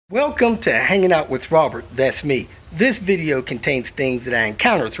Welcome to Hanging Out with Robert, that's me. This video contains things that I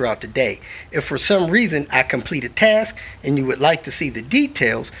encounter throughout the day. If for some reason I complete a task and you would like to see the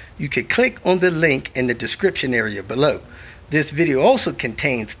details, you can click on the link in the description area below. This video also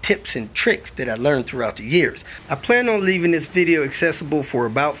contains tips and tricks that I learned throughout the years. I plan on leaving this video accessible for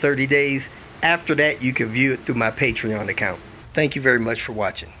about 30 days. After that, you can view it through my Patreon account. Thank you very much for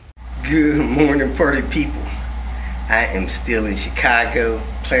watching. Good morning, party people. I am still in Chicago,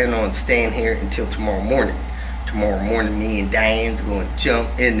 planning on staying here until tomorrow morning. Tomorrow morning, me and Diane's going to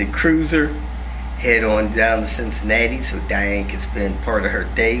jump in the cruiser, head on down to Cincinnati so Diane can spend part of her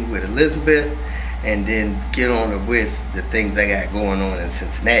day with Elizabeth, and then get on with the things I got going on in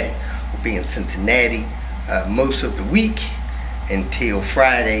Cincinnati. We'll be in Cincinnati most of the week until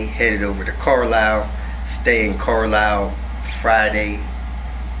Friday, headed over to Carlisle, stay in Carlisle Friday,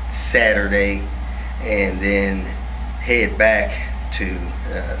 Saturday, and then head back to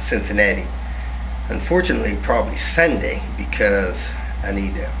Cincinnati. Unfortunately, probably Sunday, because I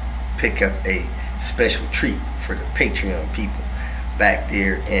need to pick up a special treat for the Patreon people back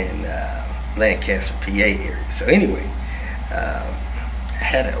there in Lancaster, PA area. So anyway, I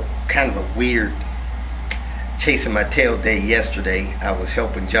had a kind of a weird chasing my tail day yesterday. I was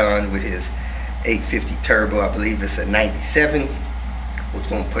helping John with his 850 turbo. I believe it's a 97. Was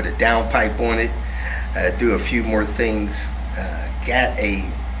going to put a downpipe on it. Do a few more things. Got a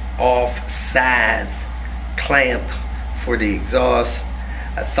off-size clamp for the exhaust.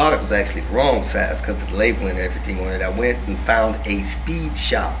 I thought it was actually the wrong size because of the labeling and everything on it. I went and found a speed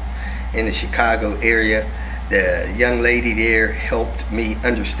shop in the Chicago area. The young lady there helped me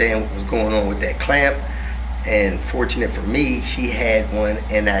understand what was going on with that clamp, and fortunate for me, she had one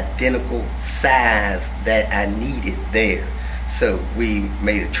an identical size that I needed there. So we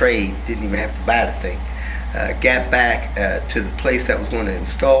made a trade, didn't even have to buy the thing. Got back to the place that was going to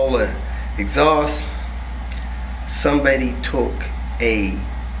install an exhaust. Somebody took a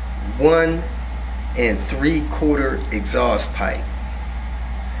 1 3/4 exhaust pipe.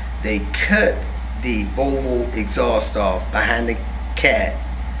 They cut the Volvo exhaust off behind the cat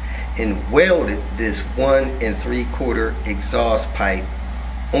and welded this 1 3/4 exhaust pipe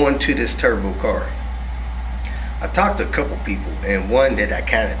onto this turbo car. I talked to a couple people, and one that I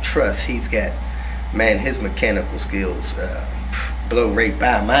kind of trust, he's got, man, his mechanical skills blow right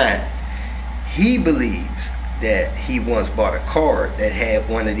by mine. He believes that he once bought a car that had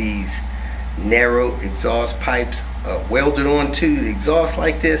one of these narrow exhaust pipes welded onto the exhaust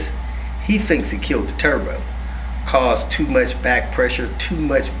like this. He thinks it killed the turbo, caused too much back pressure, too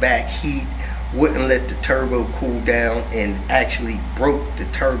much back heat, wouldn't let the turbo cool down, and actually broke the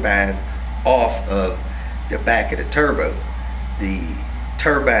turbine off of the back of the turbo. The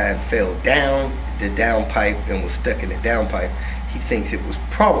turbine fell down the downpipe and was stuck in the downpipe. He thinks it was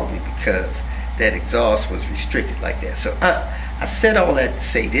probably because that exhaust was restricted like that. So I said all that to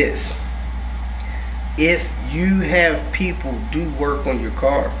say this: if you have people do work on your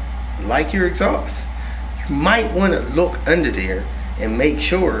car, like your exhaust, you might want to look under there and make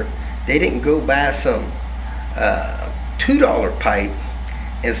sure they didn't go buy some $2 pipe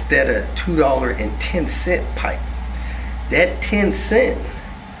instead of $2.10 pipe. That 10 cent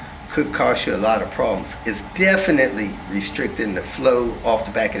could cost you a lot of problems. It's definitely restricting the flow off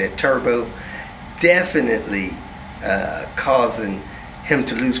the back of that turbo, definitely causing him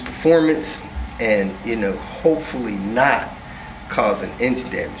to lose performance, and hopefully not causing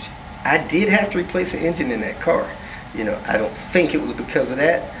engine damage. I did have to replace an engine in that car. I don't think it was because of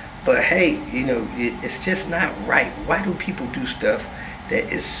that, but hey, it's just not right. Why do people do stuff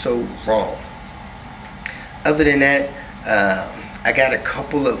that is so wrong? Other than that, I got a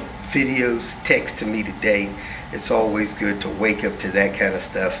couple of videos text to me today. It's always good to wake up to that kind of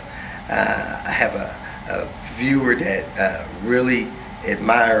stuff. I have a viewer that really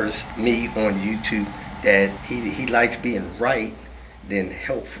admires me on YouTube, that he likes being right than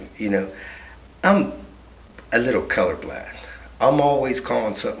helpful. I'm a little colorblind. I'm always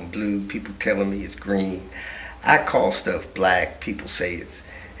calling something blue, people telling me it's green. I call stuff black, people say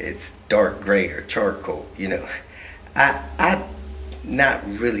it's dark gray or charcoal. I'm not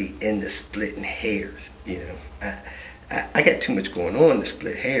really into splitting hairs. I got too much going on to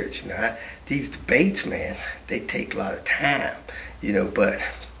split hairs. These debates, man, they take a lot of time. But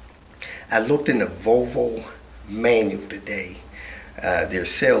I looked in the Volvo manual today, their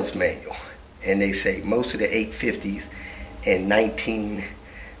sales manual, and they say most of the 850s in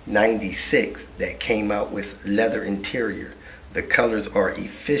 1996 that came out with leather interior, the colors are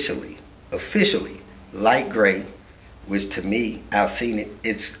officially light gray, which to me, I've seen it,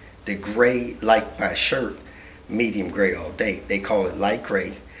 it's the gray like my shirt, medium gray all day. They call it light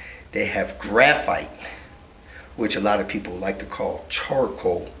gray. They have graphite, which a lot of people like to call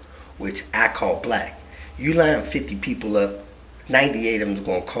charcoal, which I call black. You line 50 people up, 98 of them are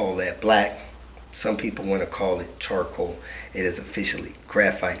going to call that black. Some people want to call it charcoal. It is officially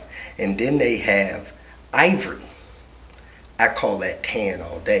graphite. And then they have ivory. I call that tan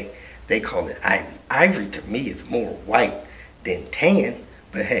all day. They call it ivory. Ivory to me is more white than tan,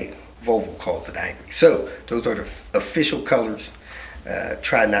 but hey, Volvo calls it ivory. So those are the official colors.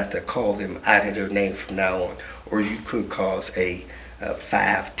 Try not to call them out of their name from now on, or you could cause a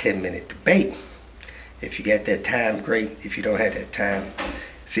 5-10 minute debate. If you got that time, great. If you don't have that time,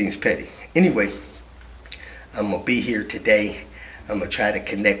 seems petty. Anyway, I'm going to be here today. I'm going to try to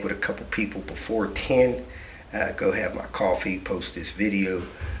connect with a couple people before 10. Go have my coffee, post this video,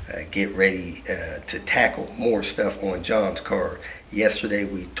 get ready to tackle more stuff on John's car. Yesterday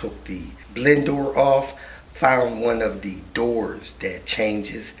we took the blend door off, found one of the doors that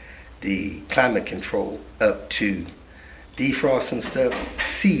changes the climate control up to defrost and stuff,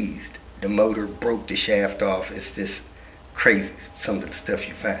 seized the motor, broke the shaft off. It's just crazy, some of the stuff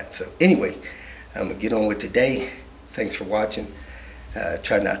you find. So anyway, I'm going to get on with today. Thanks for watching.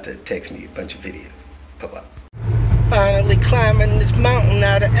 Try not to text me a bunch of videos. Bye-bye. Finally climbing this mountain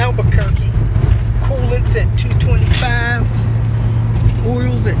out of Albuquerque. Coolant's at 225.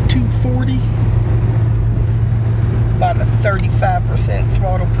 Oil's at 240. About a 35%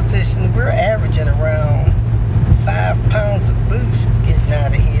 throttle position. We're averaging around 5 pounds of boost getting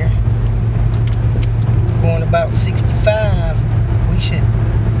out of here. Going about 65. We should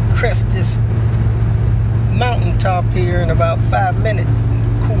crest this mountaintop here in about 5 minutes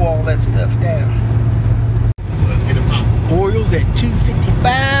and cool all that stuff down. Let's get it popping. Oil's at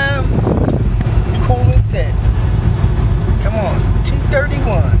 255. Coolant's at, come on,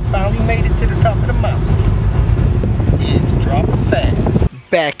 231. Finally made it to the top of the mountain. It's dropping fast.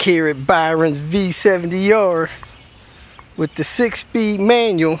 Back here at Byron's V70R with the 6-speed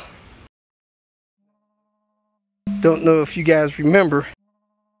manual. Don't know if you guys remember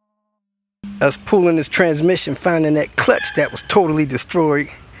us pulling this transmission, finding that clutch that was totally destroyed.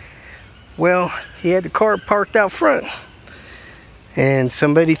 Well, he had the car parked out front, and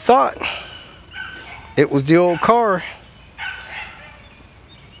somebody thought it was the old car.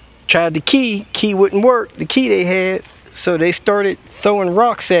 Tried the key wouldn't work, the key they had, so they started throwing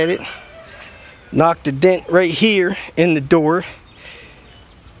rocks at it. Knocked a dent right here in the door,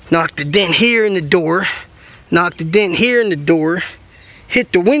 knocked a dent here in the door, knocked a dent here in the door,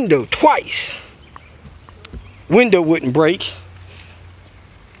 hit the window twice. Window wouldn't break.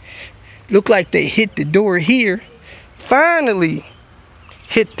 Looked like they hit the door here. Finally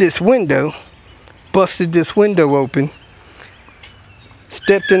hit this window, busted this window open.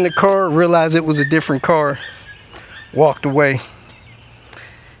 Stepped in the car, realized it was a different car, walked away.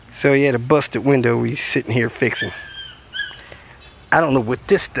 So he had a busted window he's sitting here fixing. I don't know what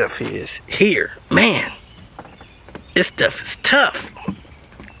this stuff is. Here, man, this stuff is tough.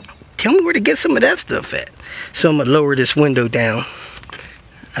 Tell me where to get some of that stuff at. So I'm gonna lower this window down.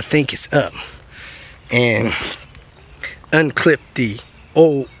 I think it's up. And unclip the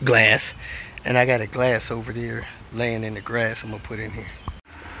old glass. And I got a glass over there laying in the grass I'm gonna put in here.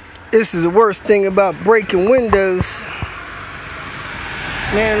 This is the worst thing about breaking windows.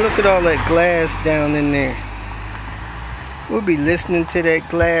 Man, look at all that glass down in there. We'll be listening to that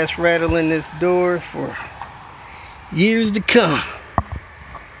glass rattle in this door for years to come.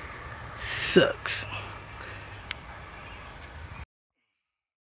 Sucks.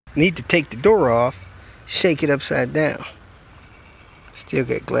 Need to take the door off, shake it upside down. Still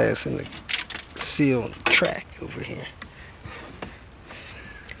got glass in the seal on the track over here.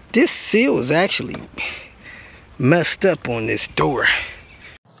 This seal is actually messed up on this door.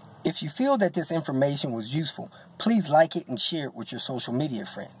 If you feel that this information was useful, please like it and share it with your social media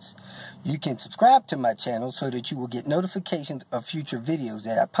friends. You can subscribe to my channel so that you will get notifications of future videos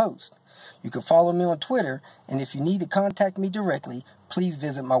that I post. You can follow me on Twitter, and if you need to contact me directly, please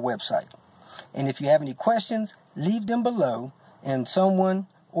visit my website. And if you have any questions, leave them below, and someone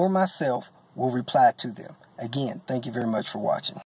or myself will reply to them. Again, thank you very much for watching.